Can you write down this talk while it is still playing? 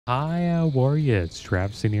Hi, how are you? It's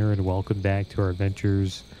Traviseen here, and welcome back to our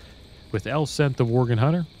adventures with Elsent the Worgen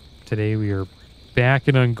Hunter. Today we are back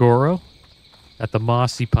in Ungoro at the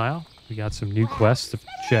Mossy Pile. We got some new quests to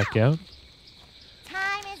check out.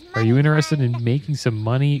 Are you interested in making some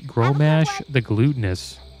money? Gromash the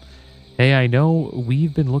Glutinous. Hey, I know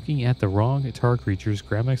we've been looking at the wrong tar creatures.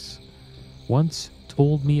 Gramex once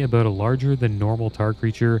told me about a larger than normal tar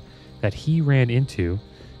creature that he ran into.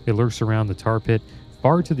 It lurks around the tar pit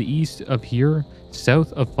far to the east of here,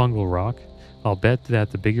 south of Fungal Rock. I'll bet that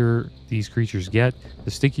the bigger these creatures get, the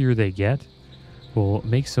stickier they get. We'll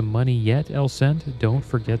make some money yet, Elsent. Don't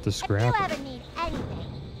forget the scrap.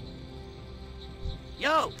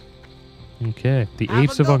 Yo! Okay, the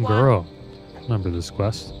Apes of Ungoro. Remember this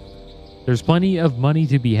quest. There's plenty of money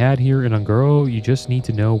to be had here in Ungoro. You just need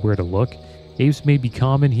to know where to look. Apes may be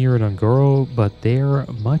common here in Ungoro, but they're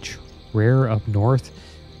much rarer up north.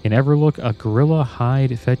 In Everlook, a gorilla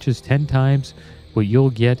hide fetches 10 times what you'll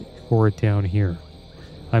get for it down here.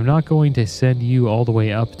 I'm not going to send you all the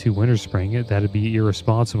way up to Winterspring. That'd be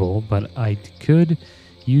irresponsible, but I could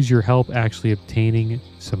use your help actually obtaining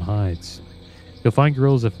some hides. You'll find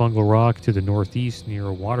gorillas at Fungal Rock to the northeast near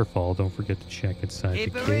a waterfall. Don't forget to check inside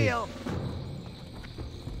Keep the it cave. real.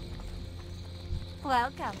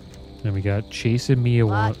 Welcome. And we got chasing me a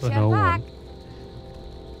Watch your 01. back.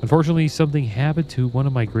 Unfortunately, something happened to one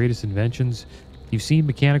of my greatest inventions. You've seen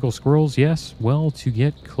mechanical squirrels, yes? Well, to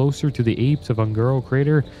get closer to the apes of Ungoro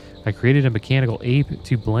Crater, I created a mechanical ape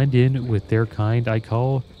to blend in with their kind. I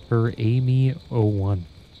call her Amy01.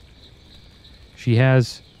 She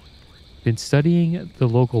has been studying the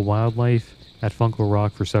local wildlife at Fungal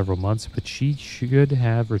Rock for several months, but she should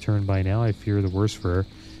have returned by now. I fear the worst for her.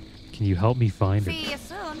 Can you help me find her? See you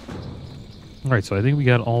soon. Alright, so I think we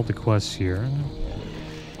got all the quests here.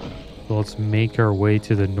 So let's make our way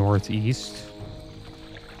to the northeast.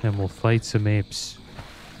 And we'll fight some apes.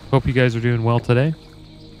 Hope you guys are doing well today.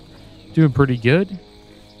 Doing pretty good.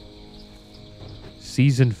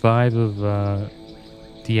 Season 5 of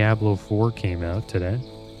Diablo 4 came out today.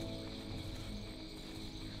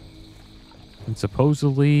 And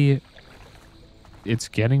supposedly it's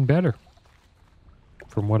getting better.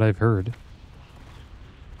 From what I've heard.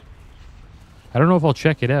 I don't know if I'll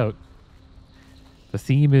check it out. The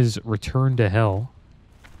theme is Return to Hell.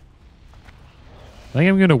 I think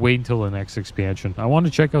I'm going to wait until the next expansion. I want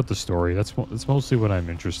to check out the story. That's mostly what I'm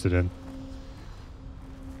interested in.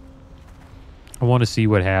 I want to see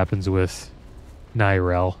what happens with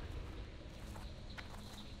Nyrel.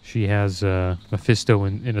 She has Mephisto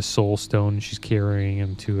in a soul stone. She's carrying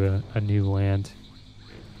him to a new land.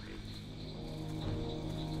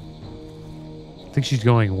 I think she's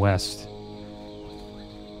going west.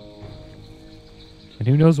 And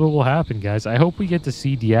who knows what will happen, guys. I hope we get to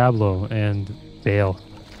see Diablo and Bale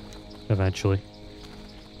eventually.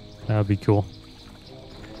 That would be cool.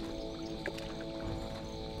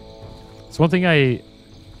 It's one thing I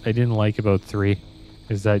didn't like about 3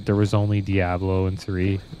 is that there was only Diablo in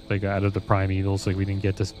 3. Like, out of the Primevals, like, we didn't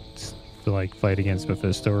get to like, fight against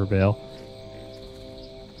Mephisto or Bale.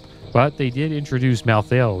 But they did introduce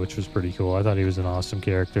Malthael, which was pretty cool. I thought he was an awesome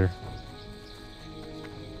character.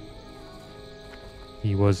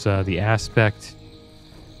 He was the aspect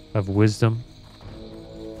of wisdom.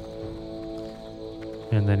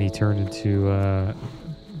 And then he turned into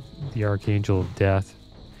the Archangel of Death.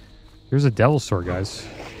 Here's a Devil Sword, guys.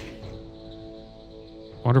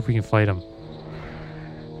 I wonder if we can fight him.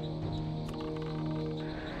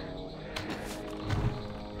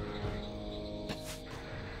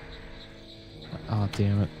 Oh,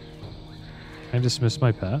 damn it. Can I dismiss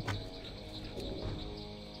my pet?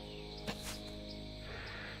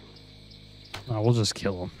 Oh, we'll just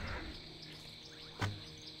kill him.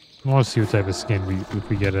 I want to see what type of skin if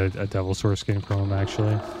we get a Devil Sword skin from him,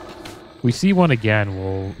 actually. If we see one again,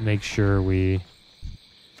 we'll make sure we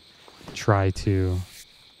try to...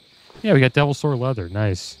 Yeah, we got Devil Sword leather.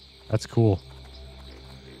 Nice. That's cool.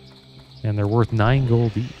 And they're worth 9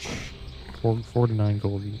 gold each. 4 to 9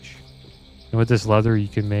 gold each. And with this leather, you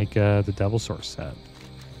can make the Devil Sword set.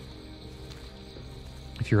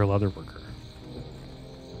 If you're a leather worker.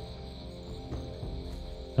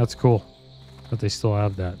 That's cool that they still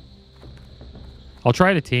have that. I'll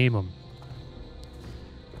try to tame them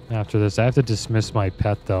after this. I have to dismiss my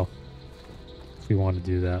pet, though, if we want to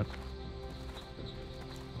do that.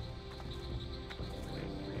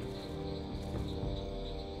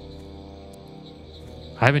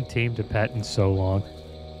 I haven't tamed a pet in so long.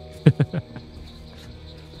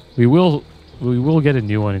 We will get a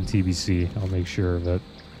new one in TBC. I'll make sure of it.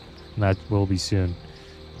 And that will be soon.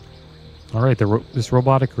 All right, this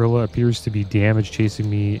robotic gorilla appears to be damaged,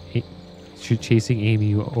 chasing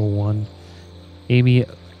Amy 01. Amy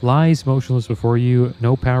lies motionless before you.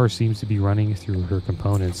 No power seems to be running through her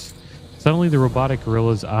components. Suddenly, the robotic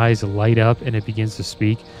gorilla's eyes light up and it begins to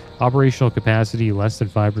speak. Operational capacity less than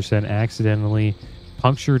 5%. Accidentally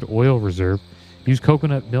punctured oil reserve. Use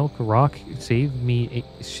coconut milk rock. Save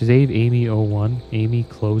Amy 01. Amy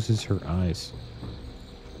closes her eyes.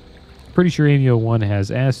 Pretty sure Amy 01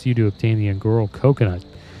 has asked you to obtain the Angoro coconut.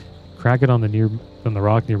 Crack it on the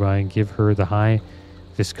rock nearby and give her the high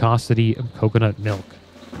viscosity of coconut milk.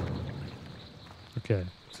 Okay,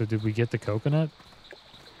 so did we get the coconut?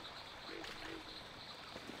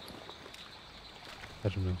 I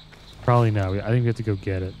don't know. Probably not. I think we have to go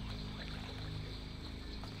get it.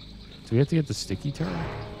 Do we have to get the sticky turtle?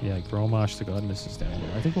 Yeah, Gromosh the Godness is down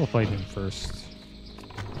there. I think we'll fight him first.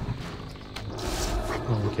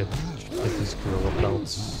 Oh, we get these gorilla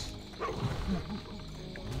pelts.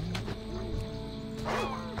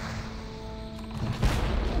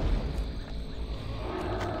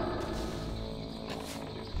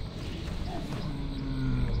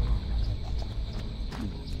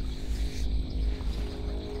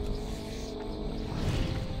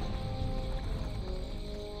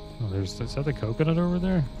 Oh, is that the coconut over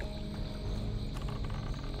there?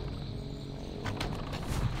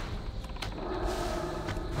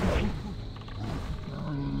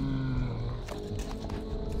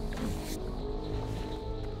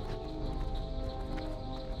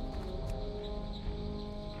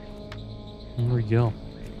 There we go.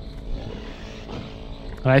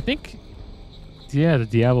 And I think, yeah, the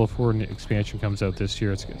Diablo 4 expansion comes out this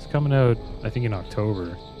year. It's coming out, I think, in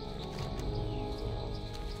October.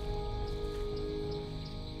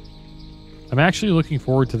 I'm actually looking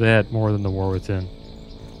forward to that more than the War Within.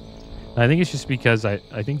 I think it's just because I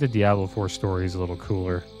think the Diablo 4 story is a little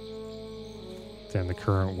cooler than the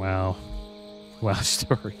current WoW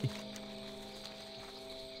story.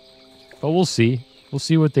 But we'll see. We'll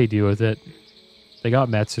see what they do with it. They got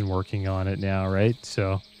Metzen working on it now, right?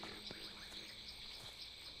 So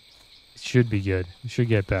it should be good. It should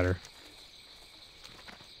get better.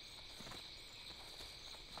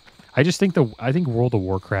 I think World of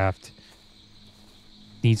Warcraft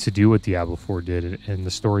needs to do what Diablo 4 did, and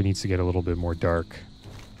the story needs to get a little bit more dark.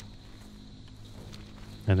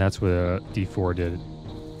 And that's what D4 did.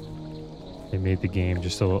 They made the game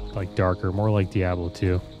just a little like darker, more like Diablo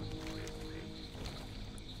 2.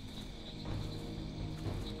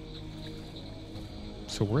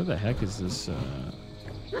 So where the heck is this?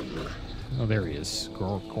 Oh, there he is.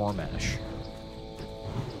 Gormash.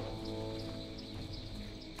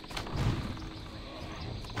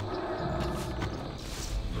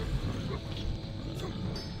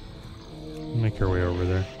 Make our way over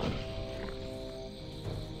there.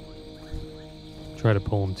 Try to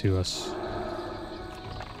pull him to us.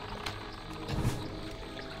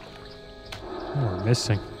 Oh, we're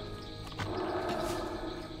missing.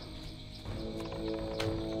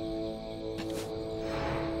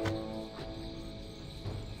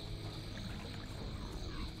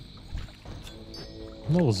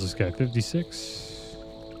 What was this guy? 56?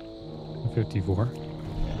 54?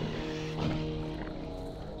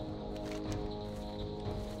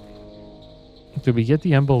 Did we get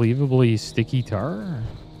the unbelievably sticky tar?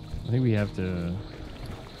 I think we have to...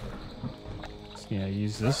 Yeah,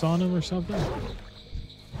 use this on him or something?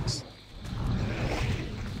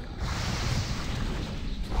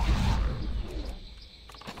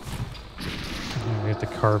 We have to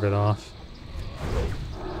carve it off.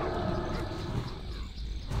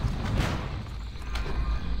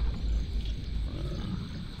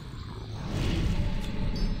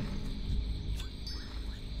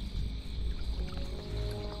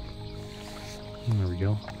 There we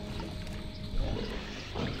go.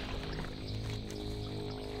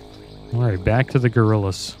 All right, back to the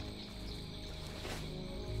gorillas.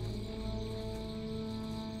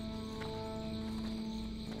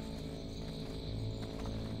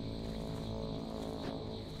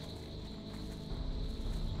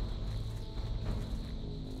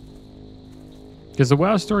 Because the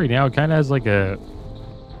WoW story now kind of has like a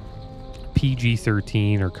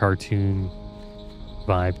PG-13 or cartoon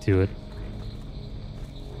vibe to it.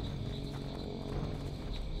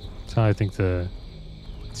 That's how I think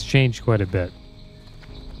it's changed quite a bit.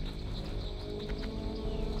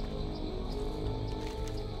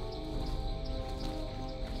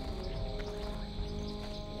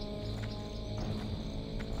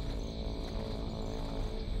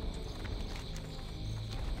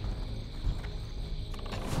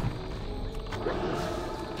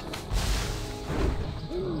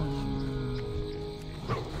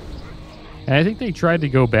 And I think they tried to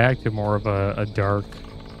go back to more of a dark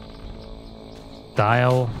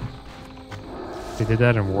style. They did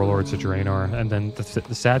that in Warlords of Draenor, and then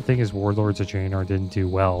the sad thing is Warlords of Draenor didn't do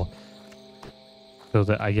well. So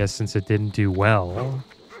that I guess since it didn't do well,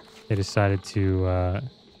 they decided to, I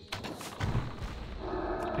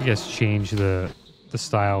guess, change the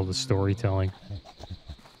style of the storytelling.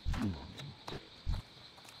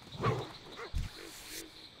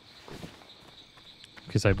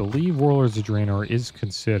 Because I believe Warlords of Draenor is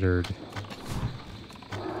considered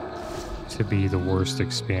to be the worst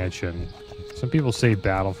expansion. Some people say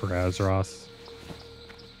Battle for Azeroth.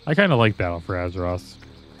 I kind of like Battle for Azeroth.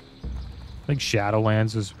 I think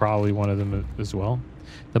Shadowlands is probably one of them as well.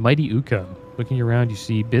 The Mighty Uka. Looking around, you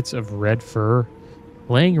see bits of red fur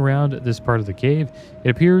laying around this part of the cave. It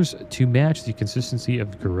appears to match the consistency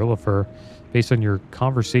of gorilla fur. Based on your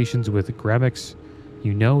conversations with Gramix,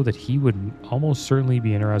 you know that he would almost certainly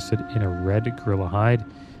be interested in a red gorilla hide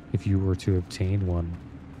if you were to obtain one.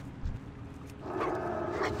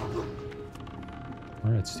 All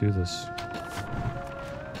right, let's do this.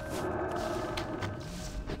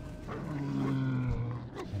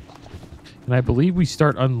 And I believe we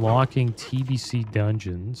start unlocking TBC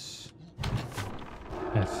dungeons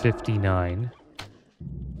at 59.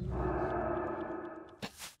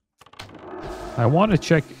 I want to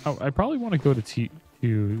check. I probably want to go to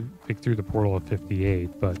pick through the portal at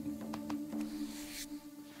 58, but I'm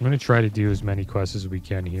going to try to do as many quests as we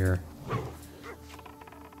can here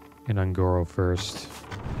in Ungoro first.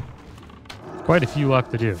 Quite a few left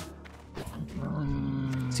to do.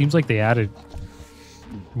 Seems like they added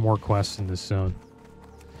more quests in this zone.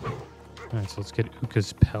 Alright, so let's get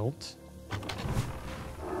Uka's pelt.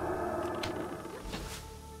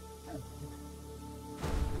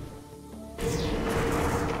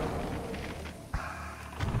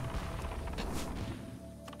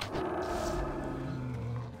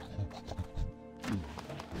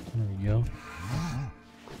 There we go.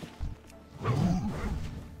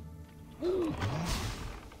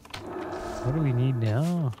 What do we need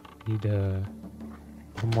now? Need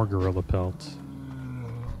one more gorilla pelt.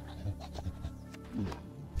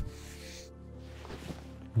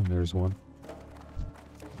 And there's one.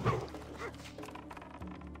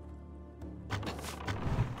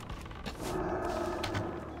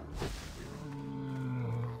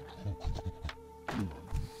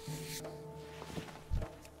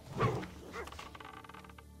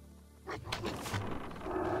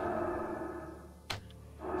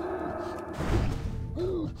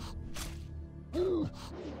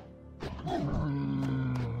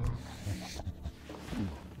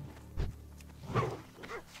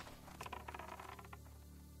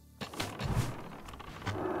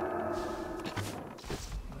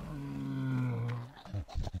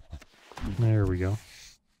 There we go.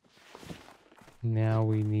 Now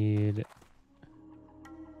we need...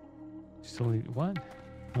 Still need... What?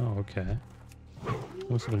 Oh, okay.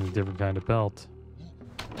 Must have been a different kind of belt.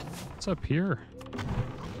 What's up here?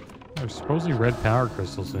 There's supposedly red power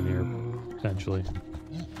crystals in here, potentially.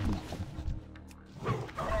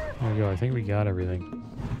 There we go. I think we got everything.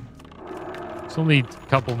 Still need a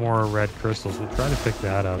couple more red crystals. We'll try to pick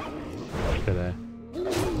that up today.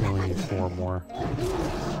 We only need 4 more.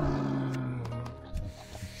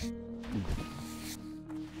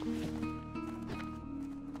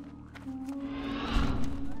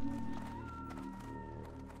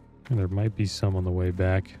 And there might be some on the way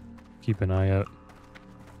back. Keep an eye out.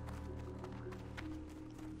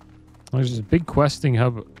 There's this big questing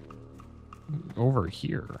hub over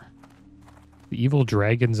here. The Evil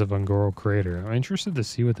Dragons of Ungoro Crater. I'm interested to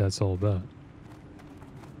see what that's all about.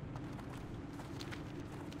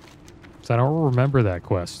 So I don't remember that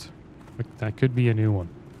quest. That could be a new one.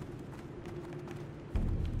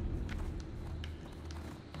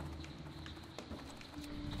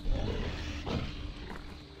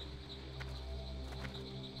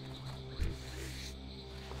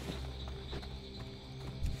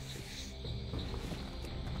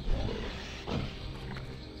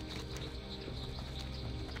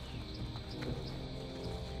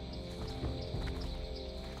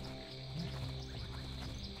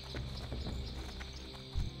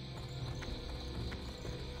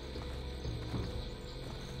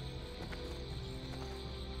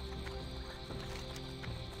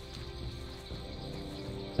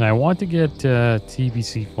 And I want to get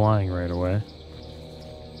TBC flying right away.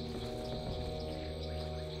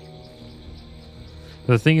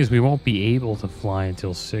 The thing is, we won't be able to fly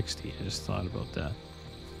until 60. I just thought about that.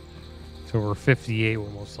 So we're 58. We'll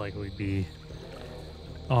most likely be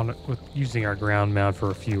on it with using our ground mount for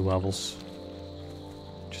a few levels,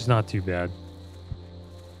 which is not too bad.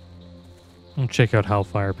 I'll check out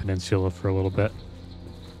Hellfire Peninsula for a little bit.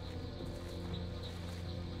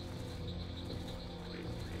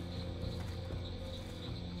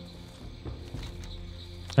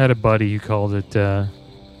 I had a buddy who called it,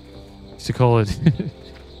 used to call it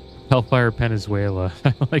Hellfire Venezuela.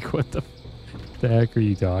 I'm like, what the heck are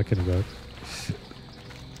you talking about?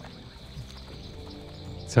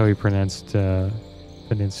 That's how he pronounced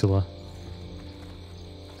peninsula.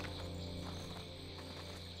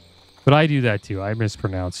 But I do that too. I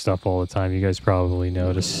mispronounce stuff all the time. You guys probably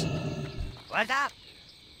notice. What's up?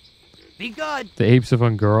 Be good. The Apes of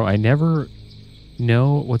Ungoro. I never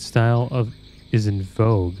know what style of is in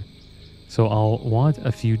vogue, so I'll want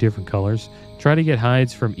a few different colors. Try to get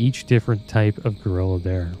hides from each different type of gorilla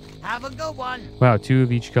there. Have a good one. Wow, 2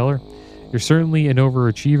 of each color. You're certainly an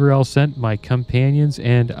overachiever, Elsent. My companions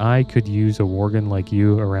and I could use a Worgen like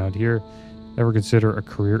you around here. Ever consider a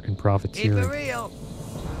career in Keep profiteering? it real.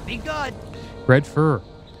 Be good. Red fur.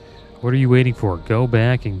 What are you waiting for? Go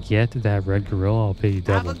back and get that red gorilla. I'll pay you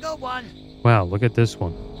double. Have a good one. Wow, look at this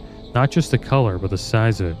one. Not just the color, but the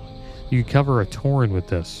size of it. You could cover a Tauren with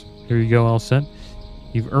this. Here you go, Elsent.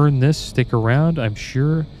 You've earned this. Stick around. I'm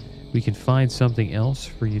sure we can find something else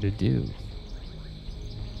for you to do.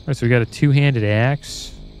 All right, so we got a 2-handed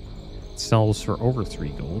axe. It sells for over 3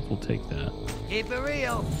 gold. We'll take that. Keep it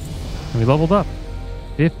real. And we leveled up.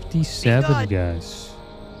 57, guys.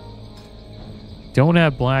 Don't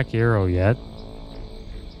have Black Arrow yet.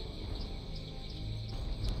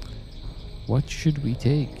 What should we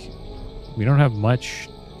take? We don't have much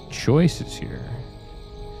choices here.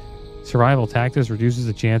 Survival tactics reduces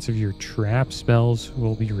the chance of your trap spells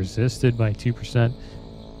will be resisted by 2%.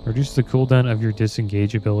 Reduces the cooldown of your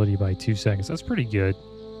disengage ability by 2 seconds. That's pretty good.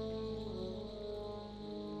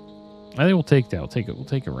 I think we'll take that. We'll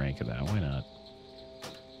take a rank of that. Why not?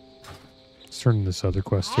 Let's turn to this other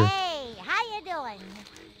quest here. Hey, how you doing?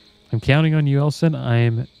 I'm counting on you, Elson.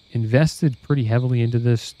 I'm invested pretty heavily into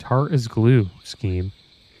this tar as glue scheme,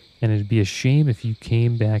 and it'd be a shame if you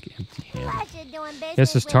came back empty-handed. Pleasure doing business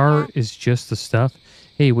Yes, this with tar ya. is just the stuff.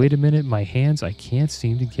 Hey, wait a minute. My hands, I can't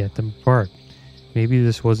seem to get them apart. Maybe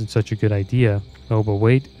this wasn't such a good idea. Oh, but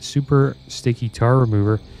wait. Super sticky tar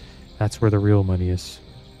remover. That's where the real money is.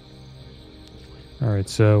 All right,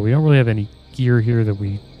 so we don't really have any gear here that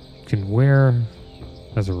we can wear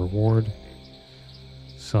as a reward.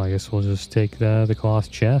 So I guess we'll just take the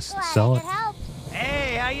cloth chest and Glad sell I it. could help.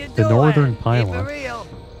 Hey, how you The doing? Northern Keep Pylon. it real.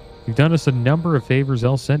 You've done us a number of favors,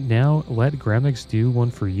 Elsent. Now let Gremix do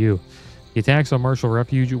one for you. The attacks on Martial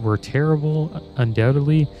Refuge were terrible,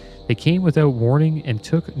 undoubtedly. They came without warning and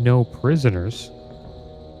took no prisoners.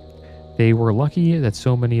 They were lucky that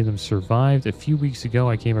so many of them survived. A few weeks ago,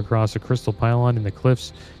 I came across a crystal pylon in the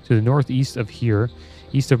cliffs to the northeast of here,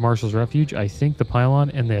 east of Marshall's Refuge. I think the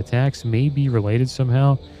pylon and the attacks may be related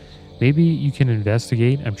somehow. Maybe you can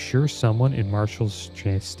investigate. I'm sure someone in Marshall's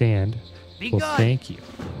stand Be will good. thank you.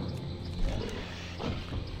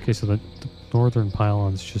 Okay, so the northern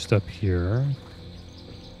pylon's just up here.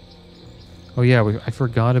 Oh yeah, I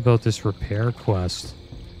forgot about this repair quest.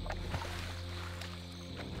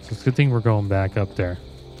 So it's a good thing we're going back up there.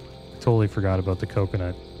 Totally forgot about the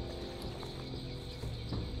coconut.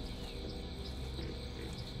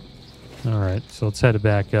 Alright, so let's head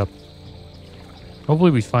back up.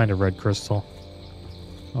 Hopefully we find a red crystal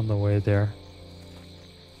on the way there.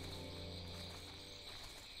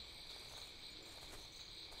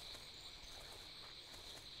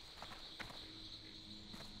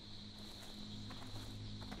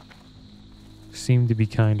 Seem to be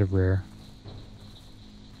kind of rare.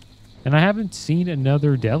 And I haven't seen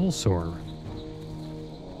another devil sword.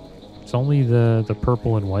 It's only the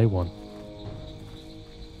purple and white one.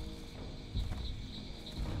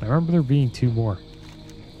 I remember there being 2 more.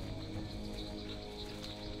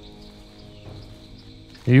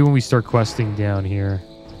 Maybe when we start questing down here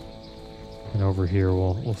and over here,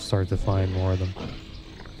 we'll start to find more of them.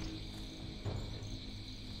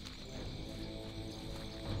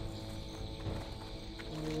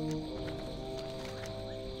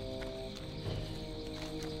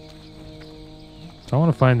 I want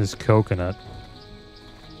to find this coconut.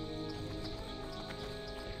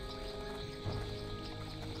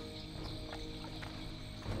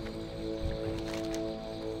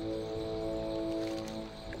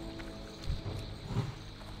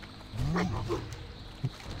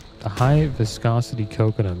 A high viscosity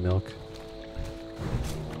coconut milk.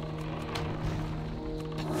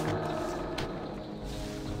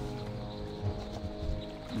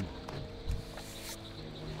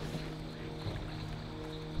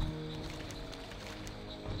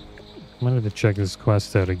 I'm gonna have to check this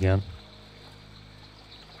quest out again.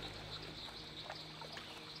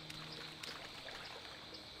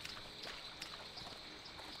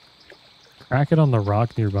 Crack it on the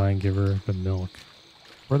rock nearby and give her the milk.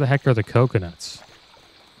 Where the heck are the coconuts?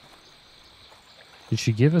 Did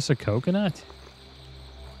she give us a coconut?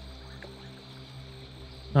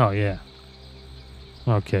 Oh, yeah.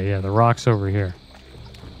 Okay, yeah, the rock's over here.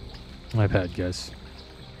 My bad, guys.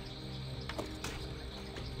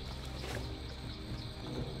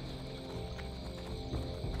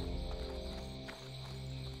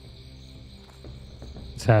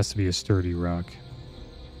 This has to be a sturdy rock.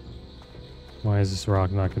 Why is this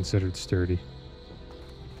rock not considered sturdy?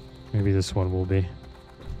 Maybe this one will be.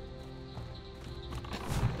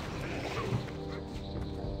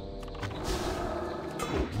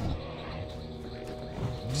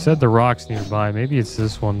 Said the rock's nearby. Maybe it's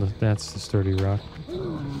this one. That's the sturdy rock.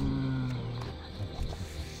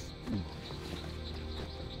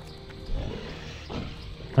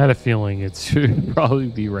 I had a feeling it should probably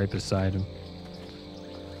be right beside him.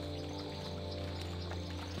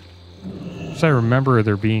 I remember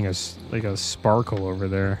there being a sparkle over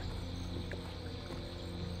there.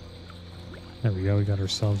 There we go. We got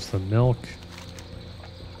ourselves the milk.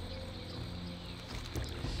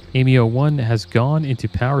 Amy01 has gone into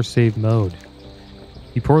power save mode.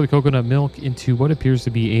 You pour the coconut milk into what appears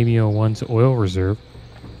to be Amy01's oil reserve.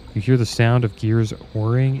 You hear the sound of gears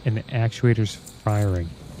whirring and actuators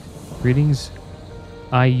firing. Greetings,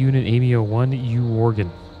 I-Unit Amy01, you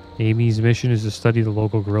Worgen. Amy's mission is to study the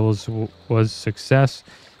local gorillas was success.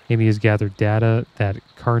 Amy has gathered data that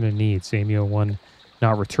Karna needs. Amy01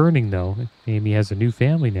 not returning though. Amy has a new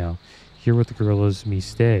family now. Here with the gorillas me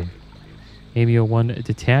stay. Amy01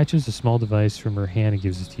 detaches a small device from her hand and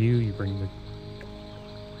gives it to you. You bring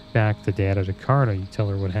back the data to Karna. You tell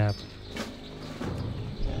her what happened.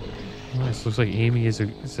 Nice. Looks like Amy is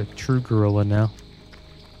a true gorilla now.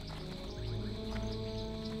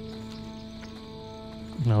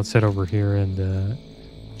 Now let's head over here and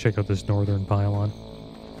check out this northern pylon.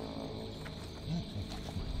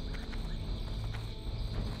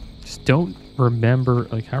 Just don't remember,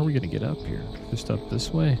 like, how are we going to get up here? Just up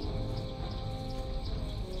this way.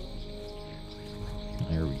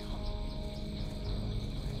 There we go.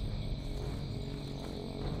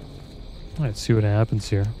 Let's see what happens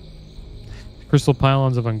here. Crystal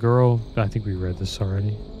pylons of Angoro. I think we read this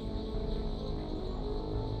already.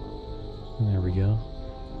 There we go.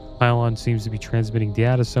 Pylon seems to be transmitting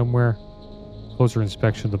data somewhere. Closer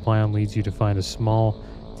inspection of the pylon leads you to find a small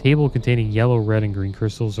table containing yellow, red, and green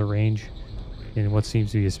crystals arranged in what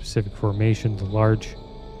seems to be a specific formation. The large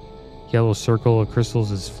yellow circle of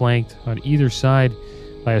crystals is flanked on either side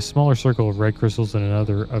by a smaller circle of red crystals and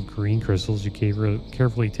another of green crystals. You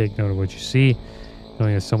carefully take note of what you see,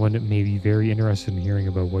 knowing that someone may be very interested in hearing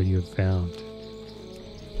about what you have found.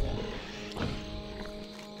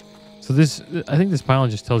 So this, I think this pylon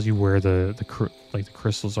just tells you where the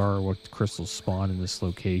crystals are, or what crystals spawn in this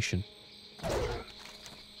location.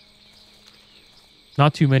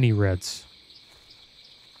 Not too many reds.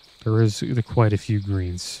 There is quite a few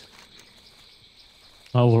greens.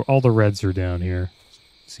 All the reds are down here,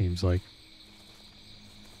 seems like.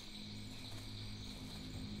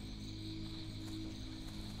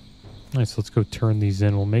 Nice, let's go turn these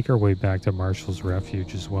in. We'll make our way back to Marshall's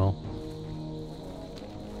Refuge as well.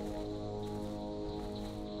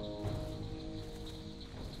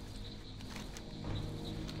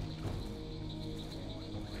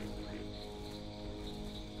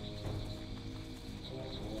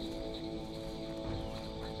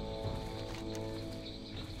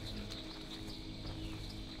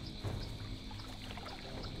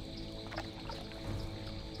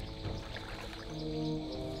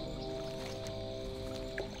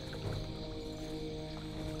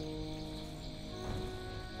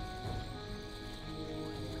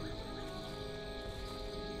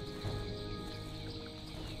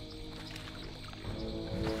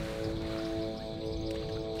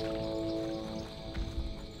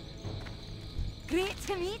 Great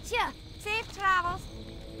to meet you. Safe travels.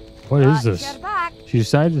 What is this? You're back. She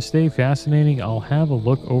decided to stay fascinating. I'll have a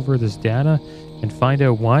look over this data and find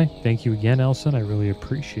out why. Thank you again, Elson. I really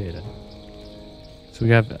appreciate it. So we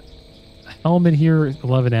have a helmet here,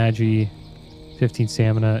 11 agi, 15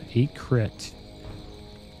 stamina, 8 crit.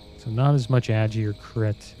 So not as much agi or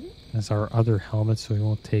crit as our other helmets, so we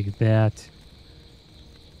won't take that.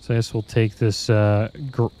 So I guess we'll take this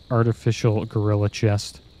artificial gorilla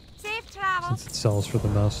chest, Safe travels. since it sells for the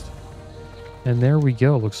most. And there we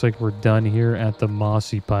go. Looks like we're done here at the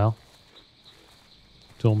mossy pile.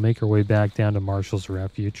 So we'll make our way back down to Marshall's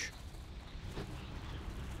Refuge.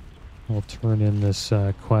 We'll turn in this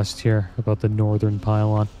quest here about the northern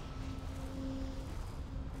pylon.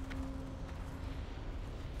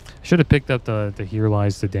 Should have picked up the Here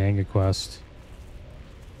Lies the Danga quest.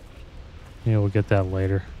 Yeah, we'll get that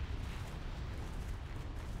later.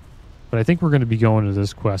 But I think we're going to be going to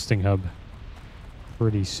this questing hub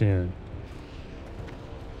pretty soon.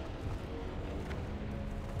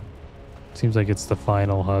 Seems like it's the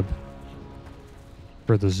final hub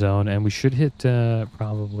for the zone, and we should hit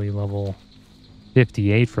probably level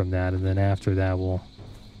 58 from that, and then after that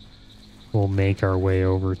we'll make our way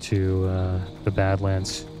over to the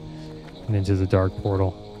Badlands and into the Dark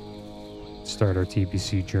Portal. Start our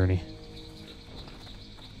TPC journey.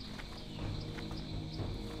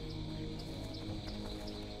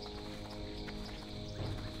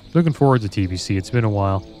 Looking forward to TPC. It's been a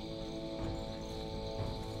while.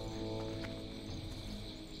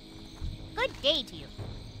 Good day to you.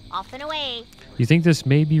 Off and away. You think this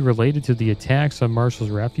may be related to the attacks on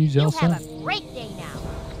Marshall's Refuge, You Elsa? have a great day now.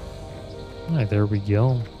 All right, there we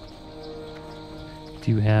go. Do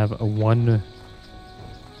you have a one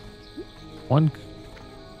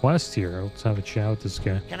quest here? Let's have a chat with this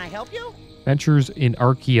guy. Can I help you? Ventures in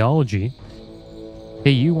Archaeology. Hey,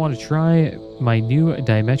 you want to try my new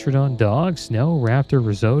Dimetrodon dogs? No? Raptor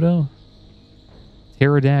risotto?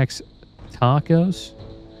 Pterodax tacos?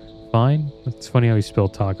 Fine. It's funny how you spell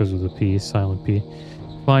tacos with a P, silent P.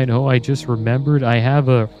 Fine. Oh, I just remembered I have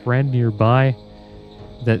a friend nearby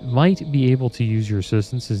that might be able to use your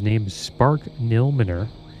assistance. His name is Spark Nilmaner,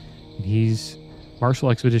 and he's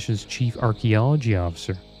Marshall Expedition's Chief Archaeology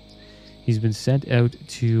Officer. He's been sent out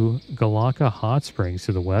to Galaka Hot Springs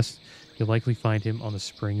to the west. You'll likely find him on the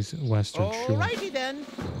spring's western shore. Alrighty then.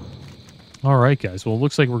 All right, guys. Well, it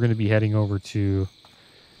looks like we're going to be heading over to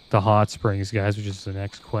the Hot Springs, guys, which is the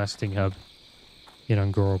next questing hub in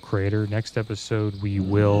Ungoro Crater. Next episode, we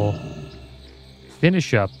will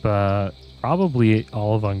finish up probably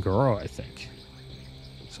all of Ungoro, I think.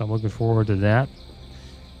 So I'm looking forward to that.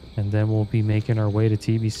 And then we'll be making our way to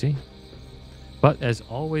TBC. But as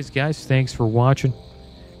always, guys, thanks for watching.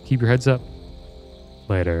 Keep your heads up.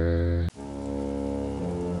 Later.